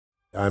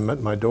I'm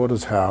at my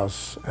daughter's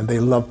house and they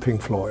love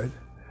Pink Floyd.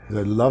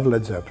 They love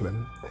Led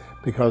Zeppelin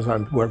because I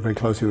work very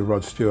closely with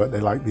Rod Stewart. They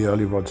like the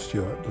early Rod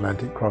Stewart,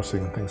 Atlantic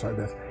Crossing and things like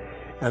this.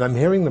 And I'm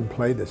hearing them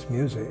play this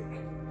music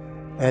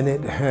and it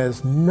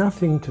has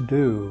nothing to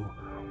do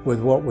with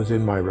what was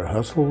in my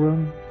rehearsal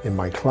room, in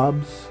my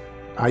clubs.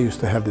 I used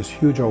to have this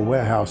huge old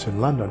warehouse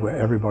in London where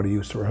everybody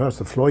used to rehearse.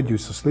 The Floyd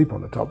used to sleep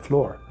on the top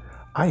floor.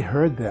 I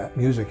heard that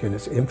music in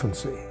its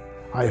infancy.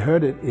 I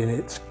heard it in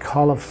its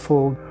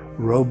colorful,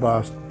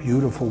 robust,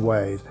 beautiful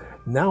ways.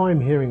 Now I'm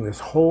hearing this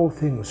whole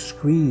thing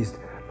squeezed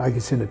like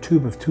it's in a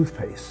tube of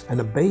toothpaste, and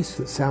a bass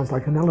that sounds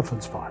like an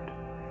elephant's fart.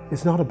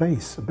 It's not a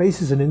bass. A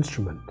bass is an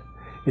instrument.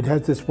 It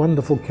has this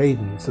wonderful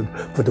cadence of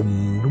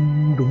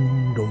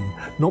dum-dum-dum-dum,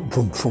 not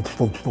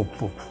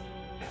boom-boom-boom-boom.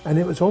 And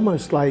it was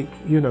almost like,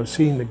 you know,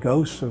 seeing the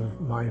ghosts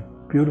of my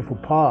beautiful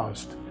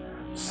past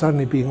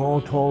suddenly being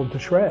all torn to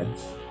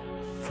shreds,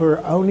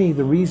 for only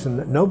the reason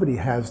that nobody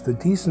has the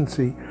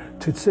decency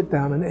to sit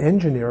down and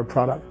engineer a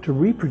product to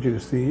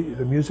reproduce the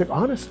music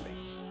honestly.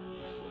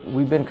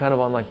 We've been kind of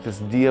on like this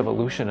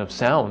de-evolution of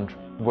sound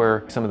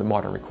where some of the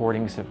modern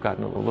recordings have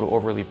gotten a little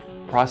overly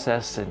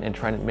processed and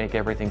trying to make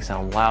everything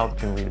sound loud. You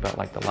can read about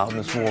like the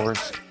loudness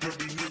wars.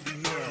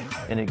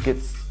 And it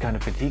gets kind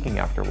of fatiguing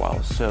after a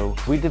while. So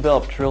we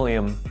developed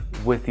Trillium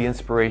with the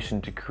inspiration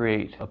to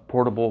create a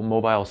portable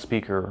mobile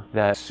speaker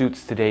that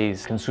suits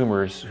today's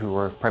consumers who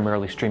are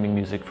primarily streaming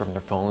music from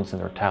their phones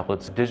and their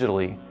tablets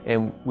digitally.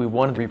 And we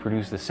wanted to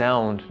reproduce the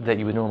sound that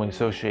you would normally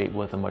associate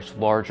with a much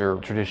larger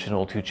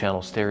traditional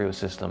two-channel stereo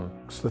system.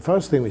 So the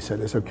first thing we said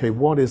is, okay,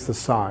 what is the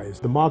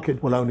size? The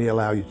market will only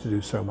allow you to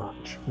do so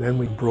much. Then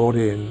we brought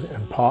in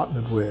and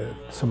partnered with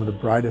some of the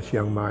brightest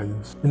young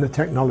minds in the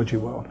technology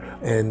world,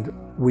 and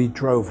we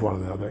drove one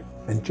another.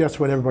 And just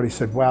when everybody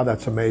said, wow,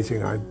 that's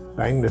amazing, I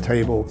banged the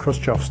table,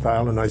 Khrushchev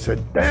style, and I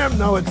said, damn,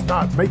 no, it's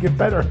not, make it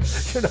better.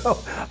 You know,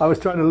 I was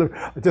trying to live,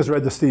 I just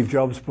read the Steve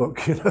Jobs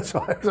book, you know, so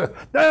I said,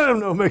 damn,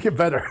 no, make it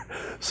better.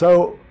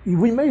 So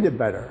we made it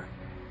better.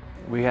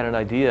 We had an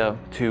idea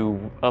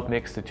to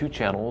upmix the two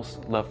channels,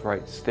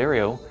 left-right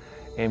stereo,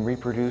 and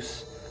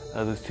reproduce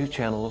those two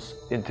channels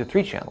into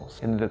three channels.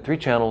 And the three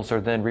channels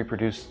are then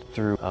reproduced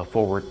through a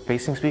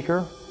forward-facing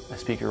speaker, a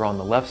speaker on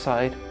the left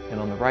side, and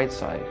on the right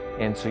side.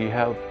 And so you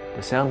have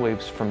the sound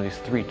waves from these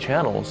three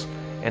channels,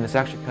 and it's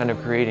actually kind of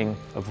creating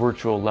a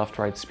virtual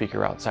left-right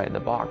speaker outside the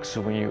box.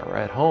 So when you're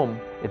at home,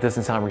 it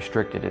doesn't sound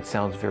restricted. It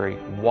sounds very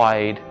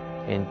wide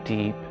and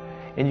deep,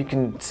 and you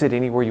can sit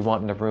anywhere you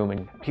want in the room.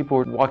 And people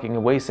are walking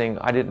away saying,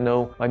 I didn't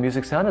know my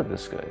music sounded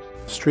this good.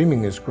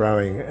 Streaming is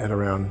growing at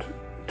around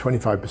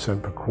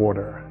 25% per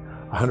quarter,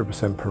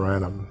 100% per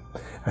annum.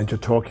 And you're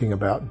talking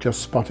about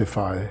just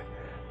Spotify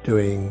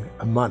doing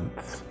a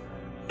month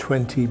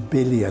 20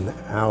 billion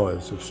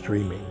hours of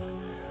streaming.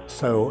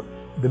 So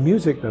the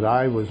music that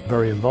I was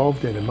very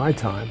involved in my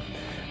time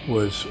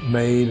was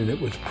made and it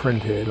was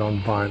printed on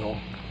vinyl.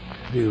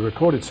 The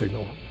recorded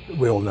signal,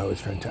 we all know, is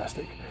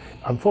fantastic.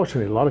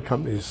 Unfortunately, a lot of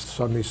companies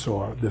suddenly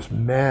saw this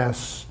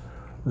mass,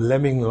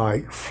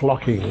 lemming-like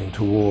flocking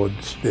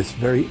towards this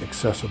very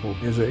accessible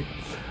music.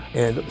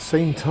 And at the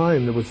same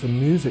time, there was the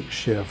music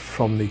shift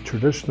from the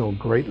traditional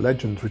great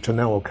legends, which are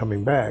now all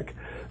coming back,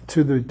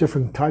 to the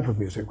different type of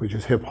music, which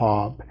is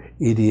hip-hop,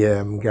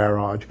 EDM,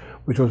 garage,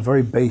 which was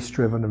very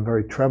bass-driven and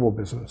very treble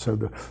business. So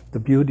the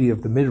beauty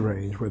of the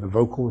mid-range, where the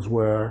vocals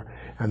were,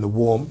 and the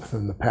warmth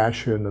and the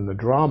passion and the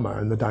drama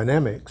and the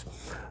dynamics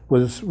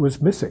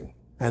was missing.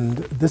 And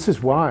this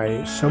is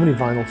why so many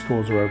vinyl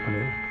stores are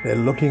opening. They're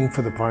looking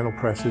for the vinyl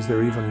presses.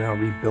 They're even now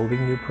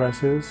rebuilding new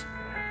presses.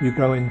 You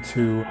go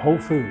into Whole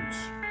Foods,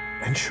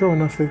 and sure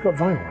enough, they've got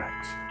vinyl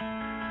racks.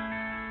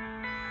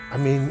 I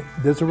mean,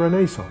 there's a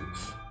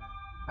renaissance.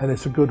 And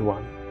it's a good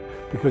one,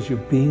 because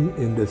you've been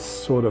in this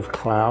sort of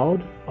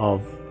cloud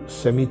of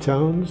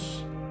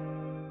semitones.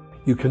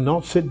 You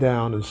cannot sit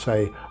down and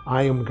say,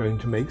 I am going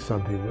to make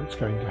something that's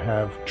going to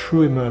have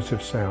true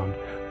immersive sound,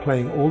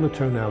 playing all the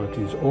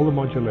tonalities, all the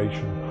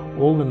modulation,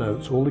 all the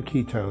notes, all the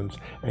key tones,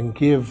 and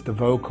give the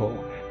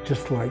vocal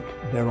just like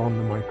they're on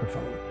the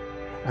microphone,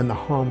 and the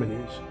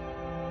harmonies.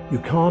 You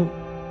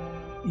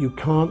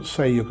can't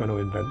say you're going to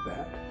invent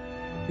that.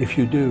 If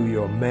you do,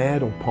 you're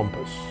mad or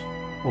pompous,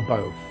 or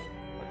both.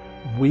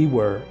 We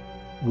were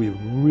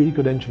really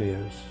good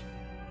engineers,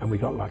 and we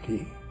got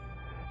lucky.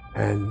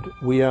 And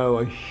we owe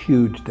a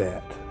huge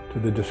debt to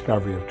the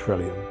discovery of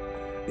Trillium.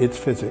 It's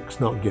physics,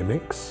 not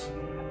gimmicks,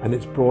 and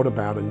it's brought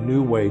about a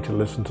new way to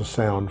listen to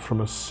sound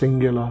from a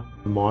singular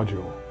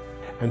module.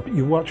 And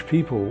you watch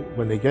people,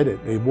 when they get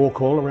it, they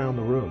walk all around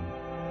the room,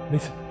 and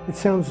it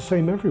sounds the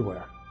same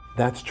everywhere.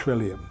 That's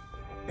Trillium.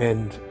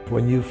 And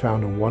when you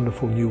found a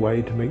wonderful new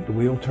way to make the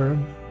wheel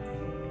turn,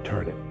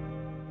 turn it.